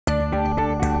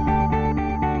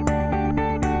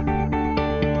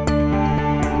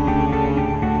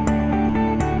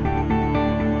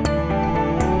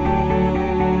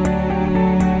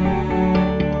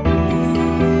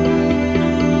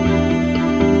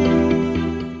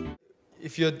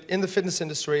if you're in the fitness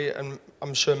industry, and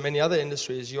I'm sure many other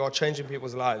industries, you are changing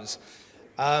people's lives.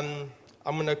 I'm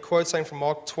going to quote something from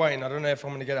Mark Twain. I don't know if I'm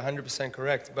going to get 100%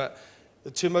 correct, but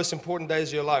the two most important days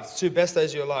of your life, the two best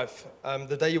days of your life,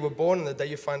 the day you were born and the day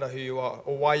you find out who you are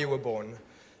or why you were born.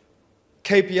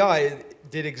 KPI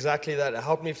did exactly that. It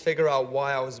helped me figure out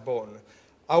why I was born.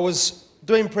 I was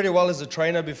doing pretty well as a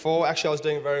trainer before. Actually, I was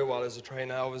doing very well as a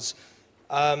trainer. I was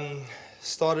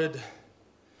started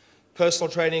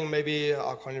personal training maybe,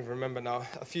 I can't even remember now,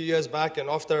 a few years back, and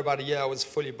after about a year I was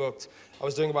fully booked. I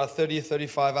was doing about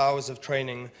 35 hours of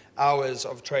training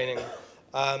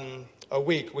a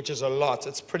week, which is a lot.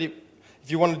 It's pretty,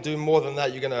 if you want to do more than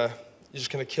that, you're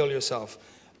just gonna kill yourself.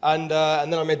 And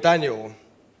then I met Daniel,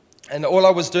 and all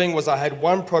I was doing was I had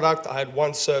one product, I had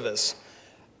one service,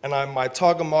 and my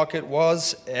target market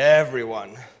was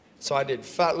everyone. So I did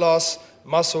fat loss,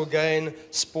 muscle gain,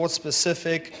 sports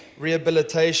specific,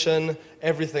 rehabilitation,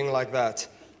 everything like that.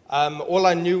 All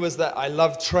I knew was that I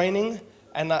loved training,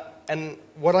 and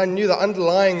what I knew the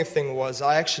underlying thing was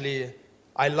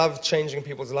I love changing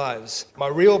people's lives. My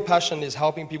real passion is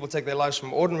helping people take their lives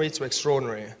from ordinary to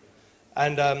extraordinary.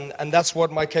 And that's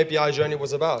what my KPI journey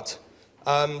was about.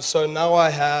 So now I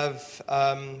have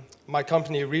my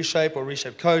company Reshape or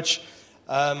Reshape Coach.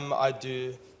 I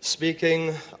do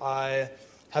speaking. I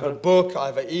have a book. I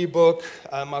have an ebook.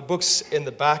 My book's in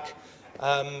the back.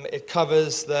 It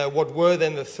covers what were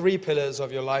then the 3 pillars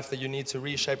of your life that you need to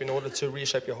reshape in order to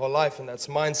reshape your whole life, and that's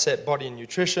mindset, body, and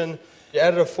nutrition. We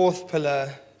added a 4th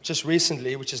pillar just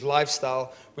recently, which is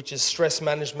lifestyle, which is stress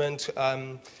management,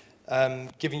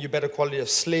 giving you better quality of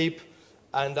sleep.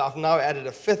 And I've now added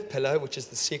a 5th pillar, which is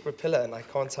the secret pillar, and I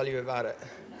can't tell you about it.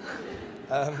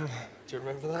 Do you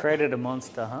remember that? Created a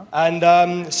monster, huh?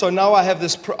 And so now I have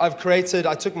this,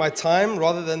 I took my time,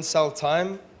 rather than sell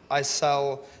time, I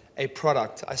sell a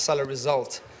product, I sell a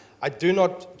result. I do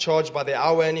not charge by the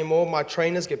hour anymore. My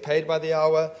trainers get paid by the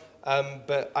hour.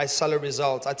 But I sell a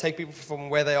result. I take people from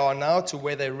where they are now to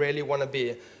where they really want to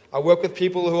be. I work with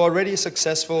people who are already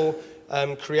successful,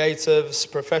 creatives,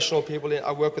 professional people.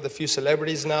 I work with a few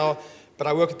celebrities now, but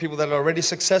I work with people that are already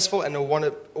successful and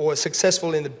or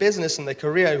successful in the business and their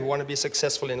career who want to be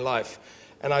successful in life.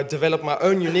 And I developed my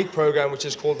own unique program, which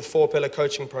is called the 4-Pillar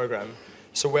Coaching Program.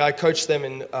 So where I coach them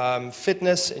in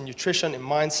fitness, in nutrition, in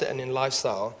mindset, and in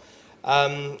lifestyle.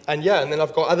 And then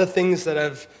I've got other things that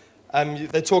have.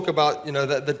 They talk about,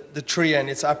 the tree and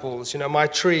its apples. My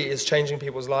tree is changing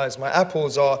people's lives. My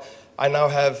apples I now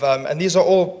have, and these are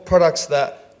all products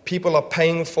that people are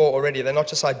paying for already. They're not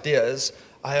just ideas.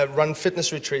 I have run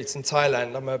fitness retreats in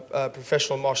Thailand. I'm a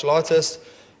professional martial artist.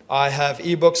 I have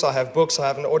ebooks, I have books, I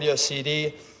have an audio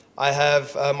CD. I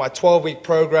have my 12-week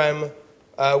program,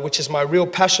 which is my real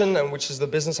passion and which is the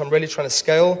business I'm really trying to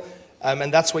scale.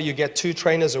 And that's where you get 2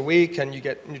 trainers a week, and you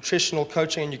get nutritional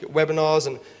coaching, and you get webinars,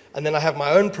 and then I have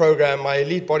my own program, my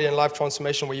Elite Body and Life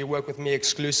Transformation, where you work with me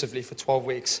exclusively for 12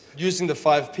 weeks. Using the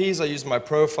 5 Ps, I used my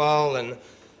profile, and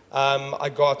I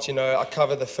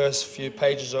cover the first few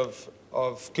pages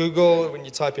of Google when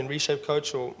you type in Reshape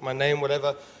Coach or my name,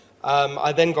 whatever.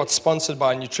 I then got sponsored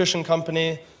by a nutrition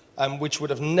company, which would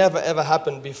have never, ever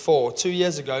happened before. 2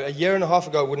 years ago, a year and a half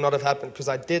ago, it would not have happened because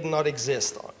I did not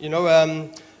exist.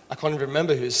 I can't even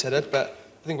remember who said it, but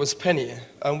I think it was Penny.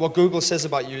 What Google says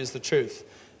about you is the truth.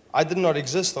 I did not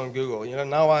exist on Google.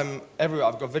 Now I'm everywhere.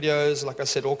 I've got videos, like I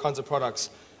said, all kinds of products.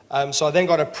 So I then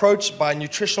got approached by a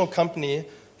nutritional company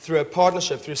through a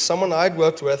partnership, through someone I'd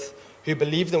worked with who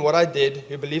believed in what I did,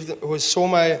 who saw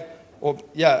my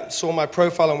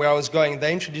profile and where I was going.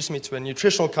 They introduced me to a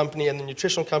nutritional company, and the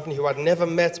nutritional company, who I'd never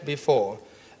met before,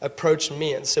 approached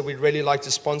me and said, "We'd really like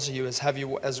to sponsor you, have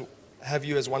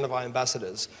you as one of our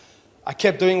ambassadors." I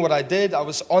kept doing what I did. I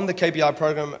was on the KPI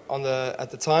program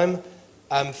at the time.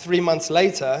 3 months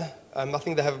later, I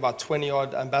think they have about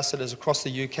 20-odd ambassadors across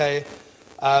the UK.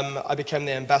 I became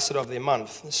the ambassador of the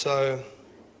month. So,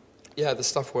 yeah, the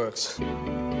stuff works.